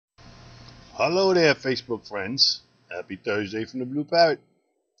Hello there, Facebook friends. Happy Thursday from the Blue Parrot.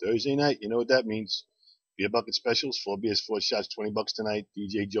 Thursday night, you know what that means. Beer bucket specials, 4 beers, 4 shots, $20 tonight.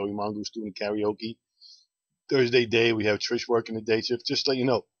 DJ Joey Mongoose doing karaoke. Thursday day, we have Trish working the day shift. Just to let you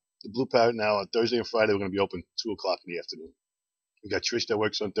know, the Blue Parrot now on Thursday and Friday, we're going to be open 2 o'clock in the afternoon. We got Trish that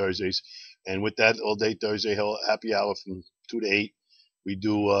works on Thursdays. And with that, all day Thursday, happy hour from 2 to 8. We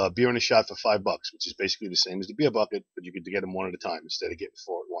do beer and a shot for $5, which is basically the same as the beer bucket, but you get to get them one at a time instead of getting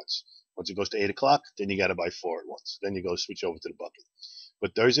 4 at once. Once it goes to 8 o'clock, then you got to buy 4 at once. Then you go switch over to the bucket.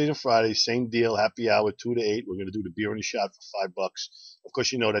 But Thursdays and Fridays, same deal, happy hour, 2 to 8. We're going to do the beer and a shot for $5. Of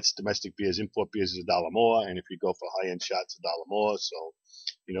course, you know that's domestic beers. Import beers is $1 more, and if you go for high-end shots, $1 more. So,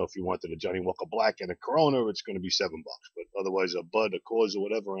 you know, if you wanted a Johnny Walker Black and a Corona, it's going to be $7. But otherwise, a Bud, a Coors, or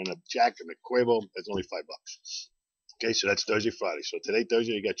whatever, and a Jack and a Cuervo, that's only $5. Okay, so that's Thursday, Friday. So today,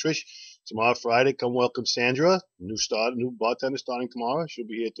 Thursday, you got Trish. Tomorrow, Friday, come welcome Sandra, new bartender starting tomorrow. She'll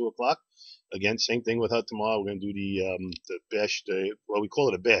be here at 2 o'clock. Again, same thing with her tomorrow. We're going to do the bash, we call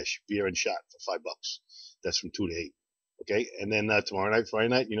it a bash, beer and shot for $5. That's from 2 to 8. Okay, and then tomorrow night, Friday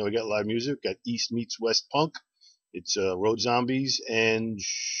night, you know, we got live music. Got East Meets West Punk. It's Road Zombies and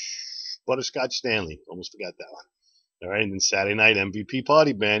Butterscotch Stanley. Almost forgot that one. All right, and then Saturday night, MVP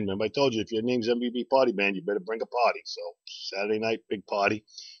Party Band. Remember I told you, if your name's MVP Party Band, you better bring a party. So Saturday night, big party.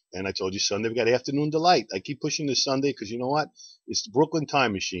 And I told you Sunday, we got Afternoon Delight. I keep pushing this Sunday because you know what? It's the Brooklyn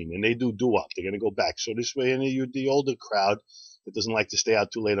Time Machine, and they do doo-wop. They're going to go back. So this way, and you're the older crowd that doesn't like to stay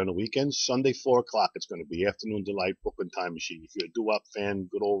out too late on the weekends, Sunday, 4 o'clock, it's going to be Afternoon Delight, Brooklyn Time Machine. If you're a doo-wop fan,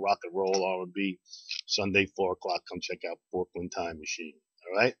 good old rock and roll, R&B, Sunday, 4 o'clock, come check out Brooklyn Time Machine.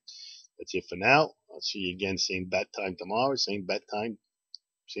 All right? That's it for now. I'll see you again, same bat time tomorrow, same bat time,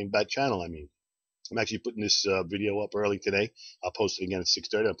 same bat channel, I mean. I'm actually putting this video up early today. I'll post it again at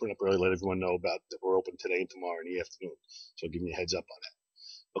 6:30. I'm putting it up early, let everyone know about that we're open today and tomorrow in the afternoon. So give me a heads up on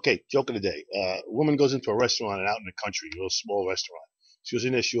that. Okay, joke of the day. A woman goes into a restaurant out in the country, a little small restaurant. She goes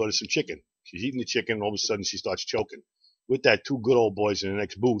in there, she orders some chicken. She's eating the chicken, and all of a sudden she starts choking. With that, 2 good old boys in the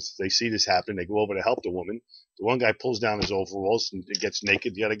next booth, they see this happen. They go over to help the woman. The one guy pulls down his overalls and gets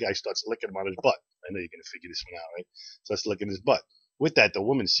naked. The other guy starts licking him on his butt. I know you're going to figure this one out, right? Starts licking his butt. With that, the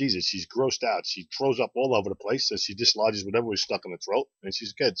woman sees it. She's grossed out. She throws up all over the place. So she dislodges whatever was stuck in her throat, and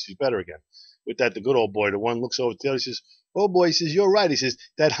she's good. She's better again. With that, the good old boy, the one looks over to the other, says, "Oh boy," he says, "you're right." He says,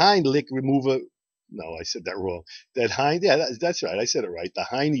 "That hind lick remover." No, I said that wrong. That's right. I said it right. The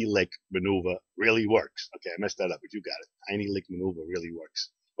hiney lick maneuver really works. Okay, I messed that up, but you got it. Hiney lick maneuver really works.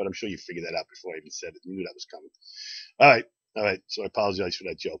 But I'm sure you figured that out before I even said it. You knew that was coming. All right. So I apologize for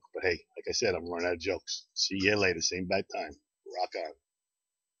that joke. But hey, like I said, I'm running out of jokes. See you later. Same bad time. Rock on.